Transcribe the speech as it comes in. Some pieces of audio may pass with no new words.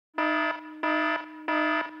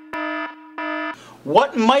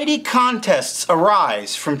What mighty contests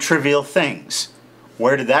arise from trivial things?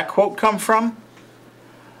 Where did that quote come from?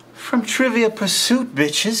 From Trivia Pursuit,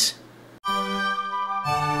 bitches.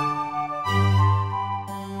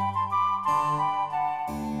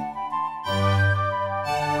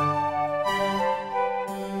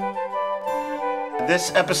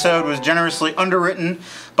 This episode was generously underwritten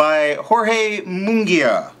by Jorge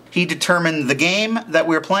Munguia. He determined the game that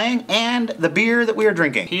we're playing and the beer that we are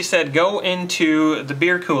drinking. He said go into the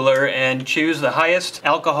beer cooler and choose the highest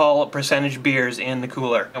alcohol percentage beers in the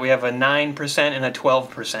cooler. We have a 9% and a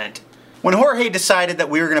 12%. When Jorge decided that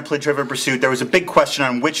we were going to play Trivial Pursuit, there was a big question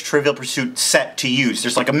on which Trivial Pursuit set to use.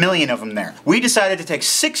 There's like a million of them there. We decided to take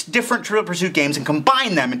 6 different Trivial Pursuit games and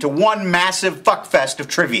combine them into one massive fuckfest of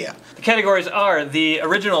trivia. The categories are the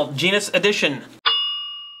original Genus Edition,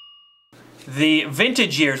 the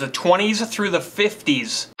vintage years, the 20s through the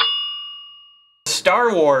 50s,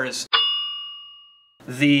 Star Wars,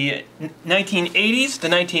 the 1980s, the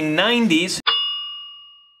 1990s,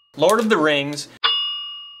 Lord of the Rings,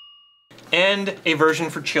 and a version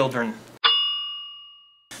for children.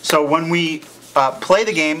 So when we play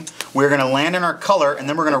the game, we're going to land in our color, and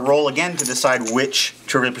then we're going to roll again to decide which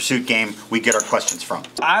Trivial Pursuit game we get our questions from.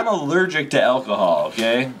 I'm allergic to alcohol,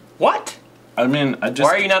 okay? What? I mean, I just...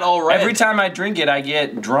 Why are you not all red? Every time I drink it, I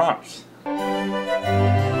get drunk.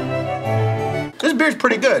 This beer's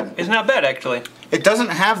pretty good. It's not bad, actually. It doesn't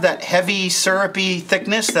have that heavy, syrupy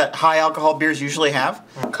thickness that high alcohol beers usually have.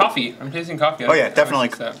 Coffee. I'm tasting coffee. Oh yeah, definitely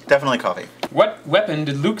coffee. What weapon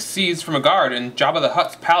did Luke seize from a guard in Jabba the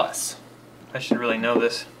Hutt's palace? I should really know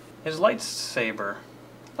this. His lightsaber.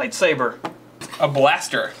 Lightsaber. A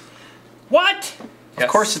blaster. What? Of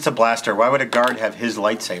course it's a blaster. Why would a guard have his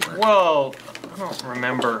lightsaber? Well, I don't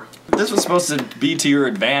remember. This was supposed to be to your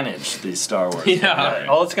advantage, these Star Wars. Yeah.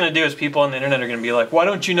 All it's going to do is people on the internet are going to be like, why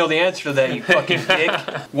don't you know the answer to that, you fucking dick?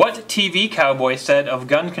 What TV cowboy said of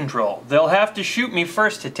gun control? They'll have to shoot me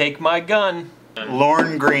first to take my gun.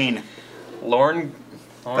 Lorne Green. Lorne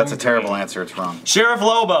That's a terrible answer. It's wrong. Sheriff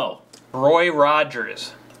Lobo. Roy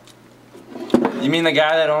Rogers. You mean the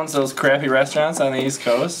guy that owns those crappy restaurants on the East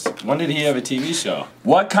Coast? When did he have a TV show?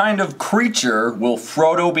 What kind of creature will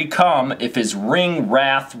Frodo become if his ring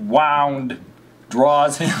wrath wound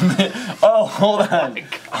draws him? Oh, hold on.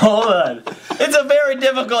 Hold on. It's a very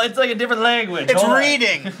difficult, it's like a different language. It's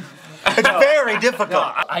reading. It's very difficult.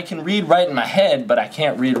 I can read right in my head, but I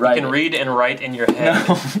can't read right. You can read and write in your head.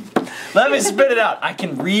 No. Let me spit it out. I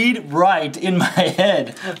can read right in my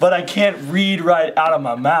head, but I can't read right out of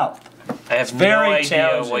my mouth. I have no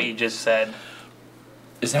idea what you just said.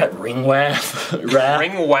 Is that ring waff?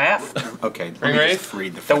 Ring waff? Okay, let Ring me wraith? just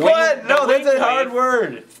read the The fuck. wing, What? No, the that's wing a hard wave.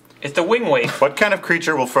 word. It's the wing wave. What kind of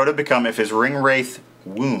creature will Frodo become if his ring wraith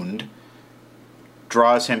wound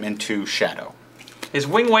draws him into shadow? His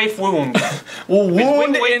wing wave wound. Well, wing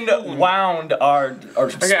wound wave and wound. wound are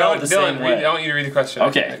spelled the same Dylan, way. I want you to read the question.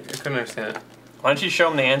 Okay. I couldn't understand it. Why don't you show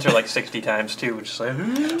him the answer like 60 times too? Which is like,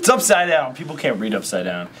 It's upside down. People can't read upside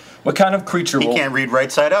down. What kind of creature He will... can't read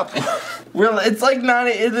right side up. Well, it's like not...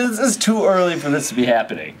 This is too early for this to be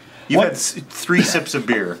happening. You've had 3 sips of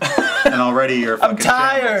beer, and already you're fucking I'm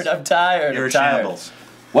tired. shambles. I'm tired. You're I'm tired. shambles.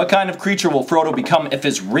 What kind of creature will Frodo become if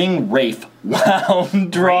his ring wraith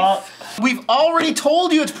wound draw... We've already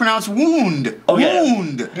told you it's pronounced wound. Okay.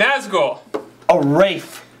 Wound. Nazgul. A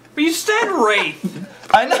wraith. but you said wraith.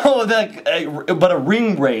 I know that, but a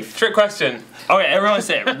ring wraith. Trick question. Okay, everyone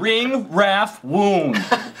say it. Ring, raff, wound.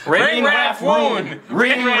 Ring, raff, wound.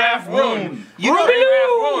 Ring, raff, wound. You Ring, raff,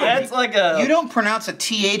 wound. That's like a... You don't pronounce a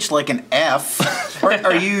TH like an F.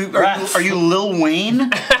 Are you Lil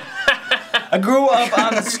Wayne? I grew up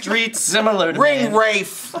on the streets similar to Ring me.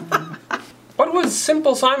 Rafe. What was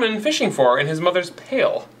Simple Simon fishing for in his mother's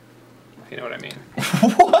pail? If you know what I mean.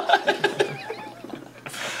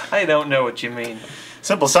 I don't know what you mean.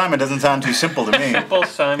 Simple Simon doesn't sound too simple to me. Simple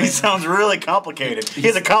Simon. He sounds really complicated. He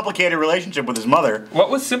has a complicated relationship with his mother. What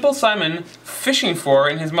was Simple Simon fishing for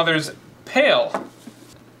in his mother's pail?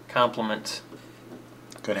 Compliments.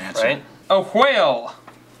 Good answer. Right? A whale.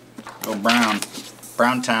 Go Brown.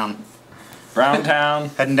 Browntown. Browntown.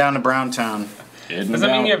 Heading down to Browntown. Does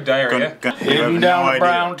that mean you have diarrhea? Heading down to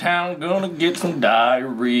Browntown, gonna get some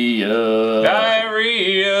diarrhea.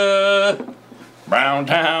 Diarrhea.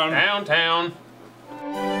 Browntown. Downtown.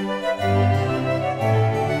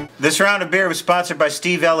 This round of beer was sponsored by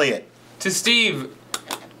Steve Elliott. To Steve,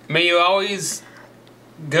 may you always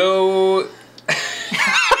go...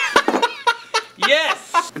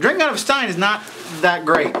 Yes! Drinking out of Stein is not that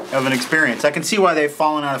great of an experience. I can see why they've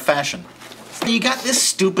fallen out of fashion. You got this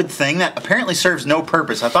stupid thing that apparently serves no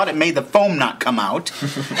purpose. I thought it made the foam not come out.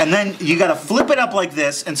 And then you gotta flip it up like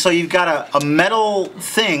this, and so you've got a metal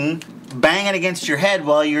thing banging against your head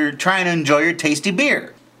while you're trying to enjoy your tasty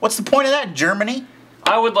beer. What's the point of that, Germany?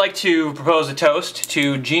 I would like to propose a toast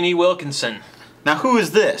to Jeannie Wilkinson. Now who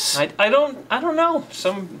is this? I don't know.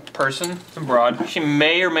 Some person abroad. She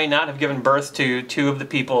may or may not have given birth to 2 of the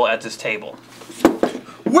people at this table.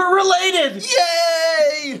 We're related!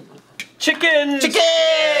 Yay! Chickens!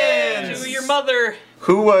 Chickens! To your mother.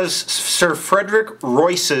 Who was Sir Frederick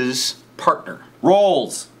Royce's partner?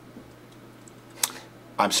 Rolls.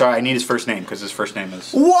 I'm sorry, I need his first name because his first name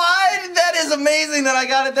is... What? That is amazing that I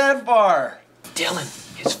got it that far.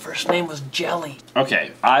 Dylan, his first name was Jelly.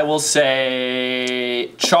 Okay, I will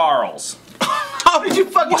say Charles. How did you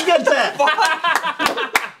fucking get that?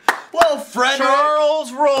 Well, Frederick.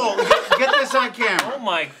 Charles Roll. Get this on camera. Oh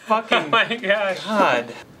my fucking my gosh.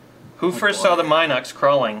 God. Who first saw the Minox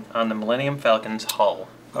crawling on the Millennium Falcon's hull?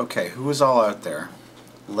 Okay, who was all out there?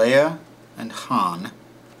 Leia and Han.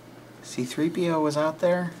 C-3PO was out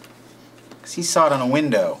there? Because he saw it on a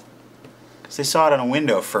window. Because they saw it on a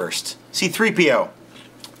window first. C-3PO.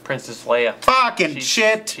 Princess Leia. Fucking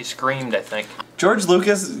shit. She screamed, I think. George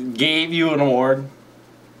Lucas gave you an award.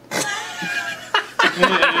 You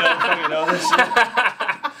don't fucking know this shit.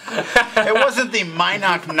 It wasn't the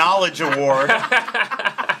Minoc Knowledge Award.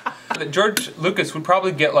 George Lucas would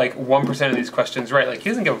probably get like 1% of these questions right. Like he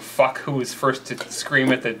doesn't give a fuck who was first to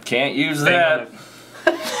scream at the Can't use thing that. on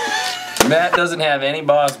it. Matt doesn't have any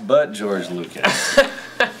boss but George Lucas.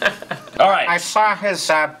 All right. I saw his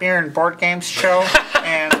beer and board games show,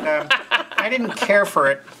 and I didn't care for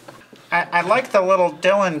it. I like the little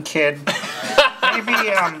Dylan kid.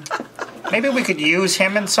 Maybe we could use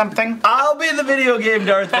him in something. I'll be the video game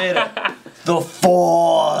Darth Vader. The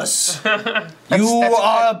Force. You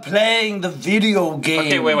are playing the video game.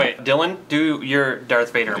 Okay, wait. Dylan, do your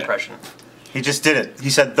Darth Vader impression. He just did it. He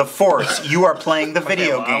said, "The Force. You are playing the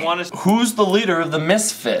video game." I want to... Who's the leader of the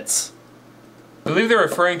Misfits? I believe they're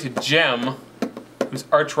referring to Jem, who's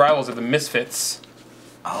arch rivals of the Misfits.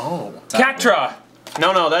 Oh. Catra!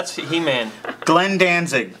 No, that's He-Man. Glenn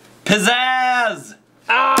Danzig. Pizzazz!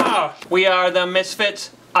 Ah! We are the Misfits.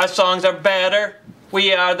 Our songs are better.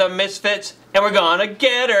 We are the Misfits, and we're gonna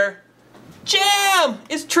get her. Jam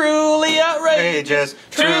is truly outrageous.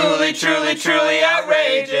 Truly, truly, truly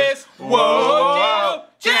outrageous. Whoa,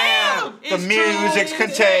 Jam! The music's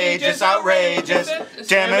contagious, outrageous.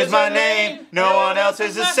 Jam is my name. No one else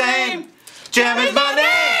is the same. Jam is my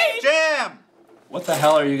name. Jam. What the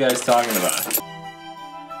hell are you guys talking about?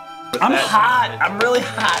 I'm hot. I'm really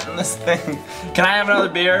hot in this thing. Can I have another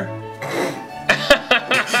beer?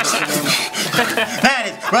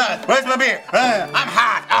 Where's my beer? I'm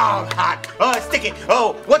hot. Oh, I'm hot. Oh, it's sticky.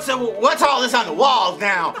 Oh, what's all this on the walls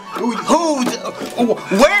now?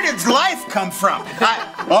 Where did life come from?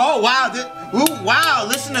 Oh, wow. Wow,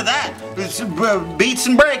 listen to that. Beats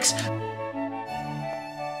and breaks.